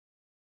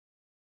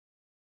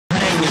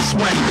and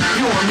swing.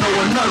 You don't know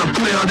another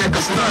player that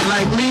can stunt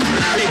like me?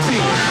 Big T,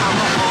 I'm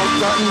a all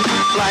stunting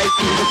like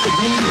Eva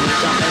Kadeen.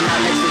 Jumping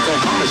out next to the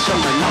hummer,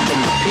 showing up on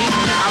my feet.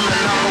 I'm the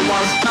number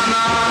one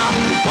stunner.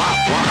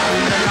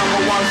 The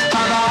number one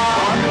stunner.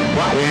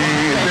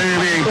 Hey,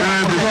 baby,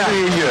 good to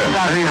see you.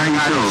 Hey, how you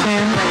doing?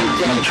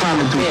 I'm trying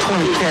to do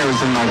 20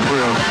 carats in my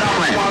grill.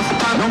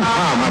 No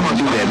problem, I'm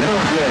gonna do that now.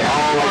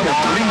 Oh,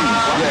 please.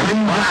 Yeah,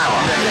 wow.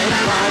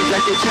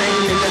 Like a chain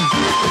in the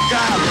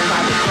sky.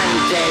 I'm the same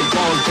dead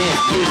bone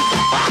dance.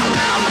 I'm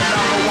the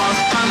number one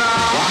stunner.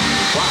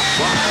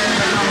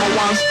 The number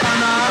one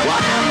stunner.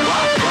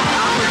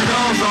 I'm the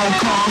dogs on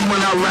cars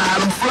when I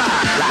ride and fly.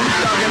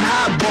 Thuggin'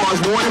 hot boys,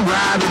 wanna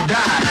ride or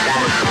die.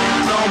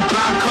 On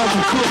block,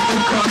 couple cook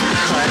and cut.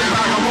 Straight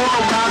like a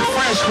motor rock,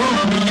 fresh, hook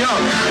me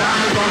up.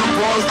 Diamonds on the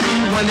balls,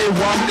 teeth when they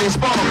walk, they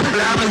spark.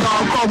 Diamonds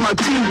all across my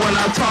teeth when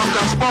I talk,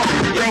 I spark.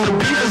 Think the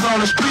beat is on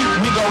the street,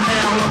 we gon'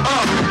 hammer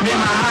up. Me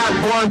and my hot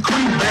boy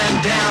creep back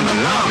down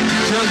and up.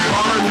 Just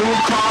bought a new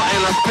car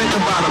and I spent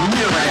about $1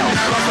 million.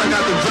 Plus I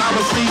got the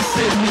driver's seat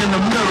sitting in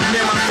the middle.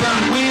 Me and my son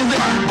Weezy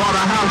bought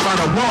a house by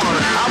the water.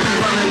 I be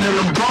running in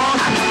the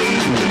bars.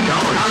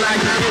 I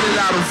like to get it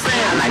out of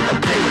fan. I like to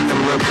play with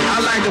them rookies. I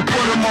like to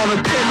put them on the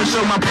table,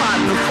 show my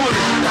partner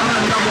footage. I'm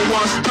the number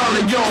one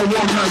stunner, you don't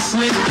want nothing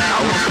slick. I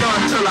will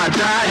stunt till I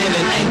die and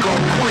it ain't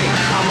gon' quit.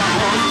 I'm a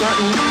home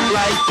stunting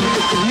like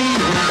Eva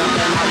Kadeen.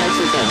 Jumping out next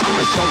to the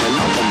hummer, showing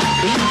up on my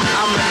feet.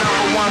 I'm the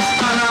number one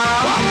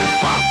stunner.